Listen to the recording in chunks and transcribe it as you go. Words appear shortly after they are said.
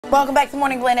Welcome back to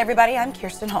Morning Blend, everybody. I'm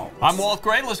Kirsten Holmes. I'm Walt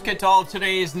Gray. Let's get to all of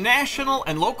today's national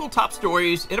and local top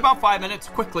stories. In about 5 minutes,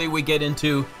 quickly, we get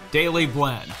into Daily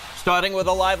Blend. Starting with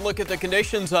a live look at the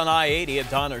conditions on I-80 at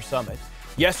Donner Summit.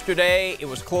 Yesterday, it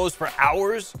was closed for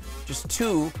hours. Just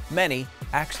too many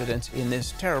accidents in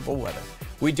this terrible weather.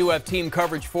 We do have team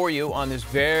coverage for you on this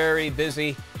very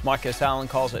busy, Marcus Allen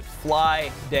calls it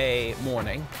Fly Day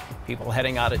morning. People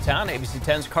heading out of town. ABC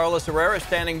 10's Carlos Herrera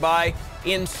standing by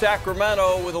in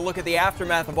Sacramento with a look at the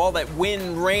aftermath of all that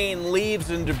wind, rain,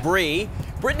 leaves, and debris.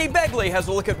 Brittany Begley has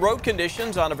a look at road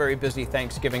conditions on a very busy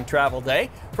Thanksgiving travel day.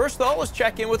 First, though, let's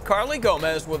check in with Carly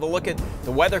Gomez with a look at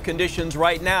the weather conditions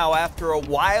right now after a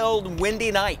wild,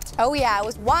 windy night. Oh, yeah. It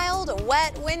was wild,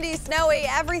 wet, windy, snowy,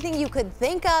 everything you could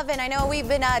think of. And I know we've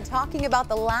been talking about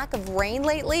the lack of rain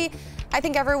lately. I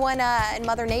think everyone in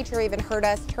Mother Nature even heard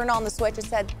us turn on the switch and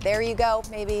said, there you go.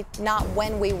 Maybe not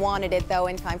when we wanted it, though,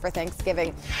 in time for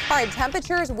Thanksgiving. All right,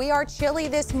 temperatures, we are chilly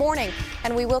this morning,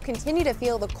 and we will continue to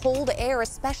feel the cold air,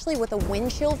 especially with a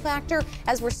wind chill factor,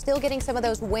 as we're still getting some of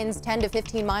those winds 10 to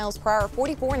 15 miles per hour.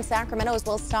 44 in Sacramento, as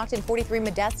well as Stockton, 43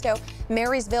 Modesto,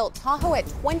 Marysville, Tahoe at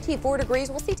 24 degrees.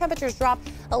 We'll see temperatures drop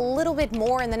a little bit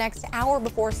more in the next hour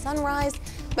before sunrise.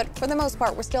 But for the most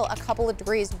part, we're still a couple of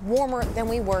degrees warmer than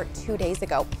we were 2 days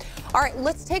ago. All right,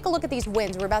 let's take a look at these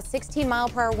winds. We're about 16 mile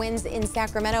per hour winds in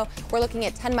Sacramento. We're looking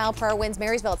at 10 mile per hour winds,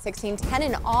 Marysville at 16, 10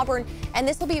 in Auburn. And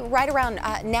this will be right around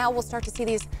now. We'll start to see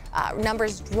these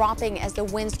numbers dropping as the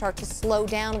winds start to slow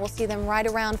down. We'll see them right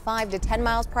around 5 to 10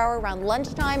 miles per hour around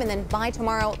lunchtime. And then by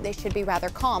tomorrow, they should be rather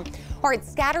calm. All right,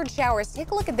 scattered showers.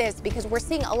 Take a look at this because we're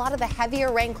seeing a lot of the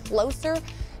heavier rain closer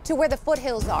to where the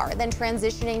foothills are, then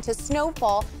transitioning to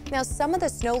snowfall. Now, some of the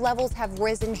snow levels have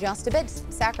risen just a bit.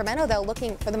 Sacramento, though,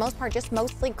 looking for the most part just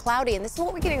mostly cloudy, and this is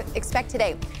what we're going to expect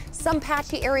today. Some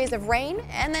patchy areas of rain,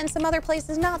 and then some other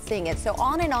places not seeing it. So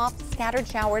on and off, scattered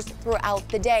showers throughout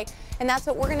the day. And that's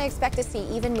what we're going to expect to see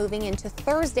even moving into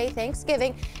Thursday,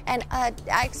 Thanksgiving, and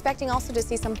expecting also to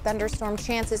see some thunderstorm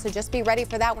chances. So just be ready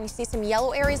for that. When you see some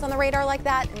yellow areas on the radar like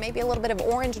that, and maybe a little bit of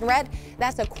orange and red,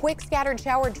 that's a quick scattered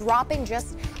shower dropping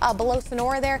just below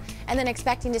Sonora there, and then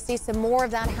expecting to see some more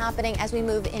of that happening as we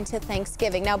move into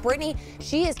Thanksgiving. Now, Brittany,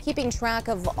 she is keeping track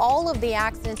of all of the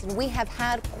accidents, and we have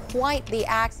had quite the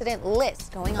accident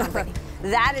list going on, Brittany.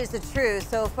 That is the truth.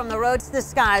 So from the roads to the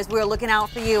skies, we're looking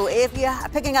out for you. If you're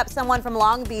picking up someone from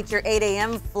Long Beach, your 8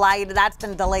 a.m. flight, that's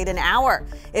been delayed an hour.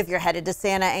 If you're headed to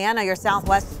Santa Ana, your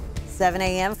Southwest 7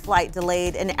 a.m. flight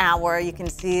delayed an hour. You can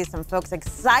see some folks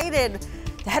excited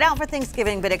to head out for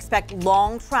Thanksgiving, but expect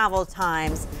long travel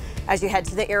times as you head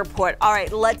to the airport. All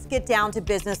right, let's get down to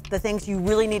business, the things you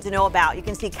really need to know about. You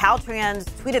can see Caltrans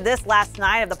tweeted this last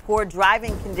night of the poor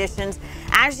driving conditions.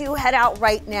 As you head out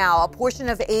right now, a portion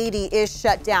of 80 is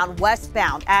shut down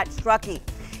westbound at Truckee.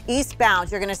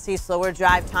 Eastbound, you're going to see slower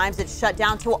drive times. It's shut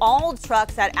down to all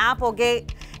trucks at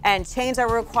Applegate, and chains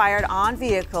are required on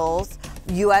vehicles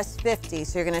US 50.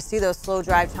 So you're going to see those slow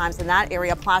drive times in that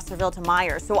area, Placerville to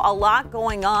Myers. So a lot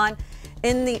going on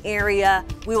in the area.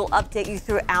 We will update you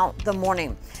throughout the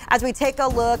morning. As we take a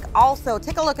look, also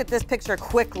take a look at this picture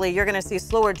quickly. You're going to see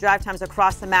slower drive times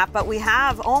across the map, but we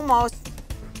have almost,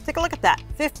 take a look at that,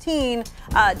 15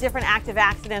 different active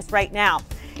accidents right now.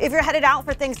 If you're headed out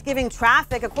for Thanksgiving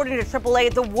traffic, according to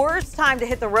AAA, the worst time to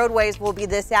hit the roadways will be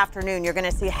this afternoon. You're going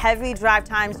to see heavy drive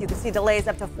times. You can see delays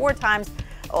up to 4 times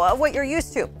what you're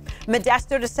used to.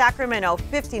 Modesto to Sacramento,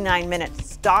 59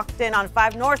 minutes. Stockton on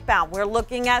 5 northbound, we're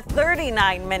looking at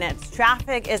 39 minutes.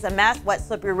 Traffic is a mess, wet,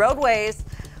 slippery roadways.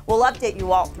 We'll update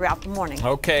you all throughout the morning.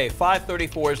 Okay,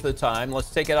 5:34 is the time. Let's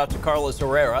take it out to Carlos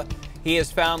Herrera. He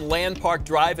has found Land Park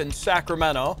Drive in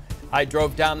Sacramento. I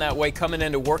drove down that way coming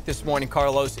into work this morning,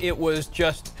 Carlos. It was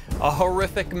just a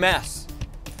horrific mess.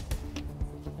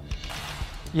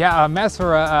 Yeah, a mess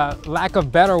for a lack of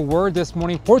better word this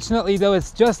morning. Fortunately, though,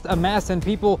 it's just a mess, and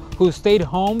people who stayed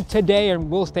home today and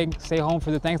will stay home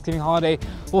for the Thanksgiving holiday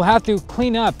will have to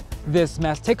clean up this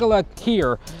mess. Take a look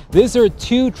here. These are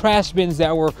 2 trash bins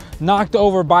that were knocked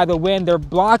over by the wind. They're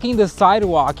blocking the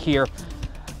sidewalk here.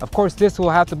 Of course, this will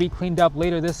have to be cleaned up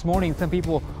later this morning. Some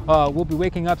people will be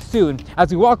waking up soon.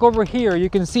 As we walk over here, you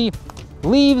can see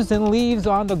leaves and leaves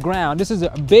on the ground. This is a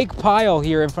big pile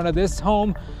here in front of this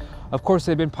home. Of course,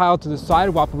 they've been piled to the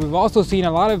sidewalk, but we've also seen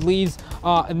a lot of leaves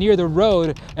near the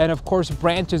road, and of course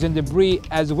branches and debris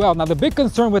as well. Now, the big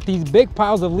concern with these big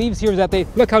piles of leaves here is that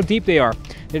look how deep they are.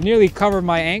 They nearly cover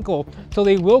my ankle, so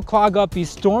they will clog up these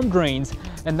storm drains,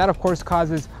 and that of course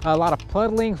causes a lot of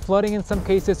flooding in some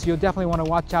cases. So you'll definitely want to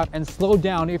watch out and slow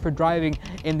down if you're driving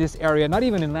in this area, not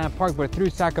even in Land Park, but through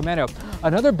Sacramento.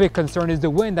 Another big concern is the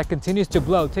wind that continues to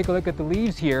blow. Take a look at the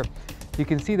leaves here. you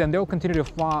can see them. They'll continue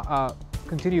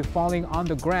falling on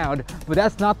the ground, but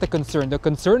that's not the concern. The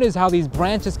concern is how these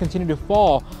branches continue to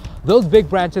fall. Those big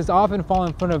branches often fall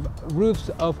in front of roofs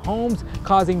of homes,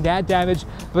 causing that damage,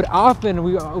 but often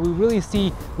we really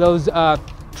see those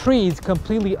trees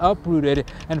completely uprooted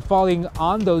and falling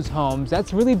on those homes.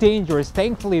 That's really dangerous.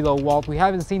 Thankfully though, Walt, we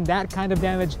haven't seen that kind of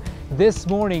damage this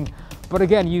morning. But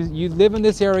again, you live in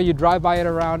this area, you drive by it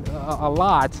around a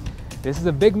lot. This is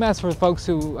a big mess for folks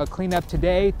who clean up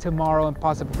today, tomorrow, and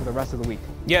possibly for the rest of the week.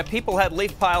 Yeah, people had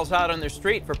leaf piles out on their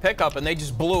street for pickup and they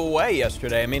just blew away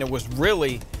yesterday. I mean, it was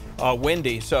really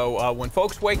windy. So when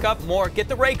folks wake up more, get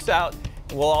the rakes out.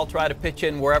 We'll all try to pitch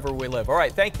in wherever we live. All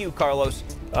right, thank you, Carlos.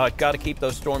 Got to keep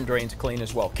those storm drains clean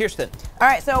as well. Kirsten. All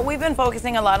right, so we've been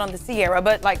focusing a lot on the Sierra,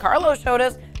 but like Carlos showed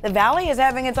us, the valley is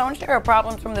having its own share of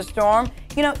problems from the storm.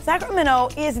 You know, Sacramento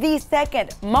is the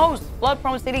second most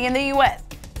flood-prone city in the U.S.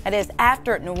 That is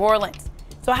after New Orleans.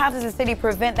 So how does the city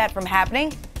prevent that from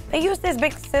happening? They use this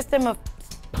big system of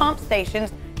pump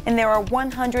stations, and there are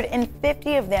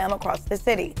 150 of them across the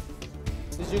city.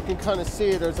 As you can kind of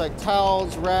see, there's like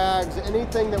towels, rags,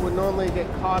 anything that would normally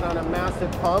get caught on a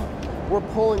massive pump. We're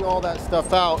pulling all that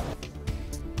stuff out.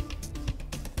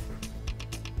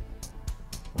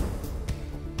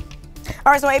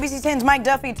 All right, so ABC 10's Mike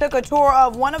Duffy took a tour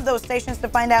of one of those stations to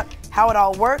find out how it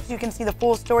all works. You can see the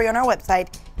full story on our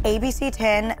website,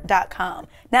 abc10.com.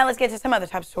 Now let's get to some other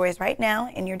top stories right now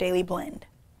in your Daily Blend.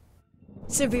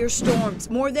 Severe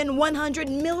storms. More than 100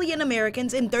 million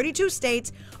Americans in 32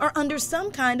 states are under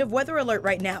some kind of weather alert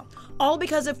right now, all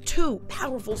because of two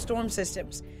powerful storm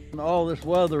systems. All this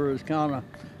weather is kind of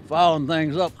fouling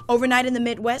things up. Overnight in the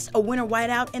Midwest, a winter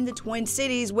whiteout in the Twin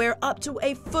Cities where up to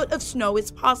a foot of snow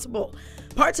is possible.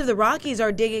 Parts of the Rockies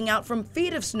are digging out from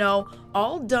feet of snow,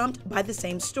 all dumped by the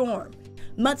same storm.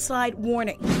 Mudslide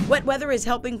warning. Wet weather is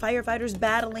helping firefighters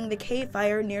battling the Cave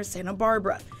Fire near Santa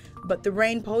Barbara. But the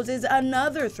rain poses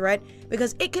another threat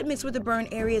because it could mix with the burn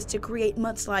areas to create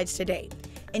mudslides today.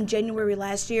 In January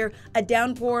last year, a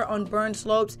downpour on burned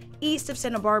slopes east of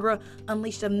Santa Barbara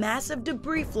unleashed a massive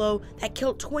debris flow that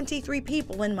killed 23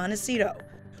 people in Montecito.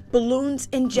 Balloons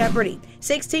in jeopardy.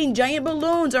 16 giant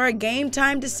balloons are a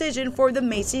game-time decision for the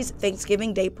Macy's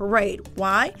Thanksgiving Day Parade.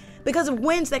 Why? Because of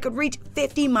winds that could reach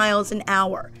 50 miles an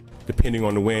hour. Depending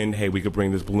on the wind, hey, we could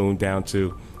bring this balloon down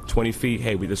to 20 feet.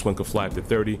 Hey, this one could fly up to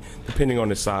 30, depending on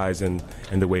the size and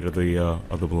the weight of the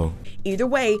balloon. Either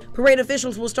way, parade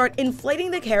officials will start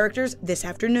inflating the characters this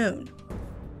afternoon.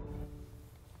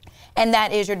 And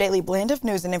that is your daily blend of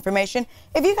news and information.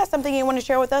 If you got something you want to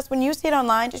share with us when you see it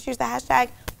online, just use the hashtag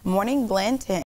MorningBlend10.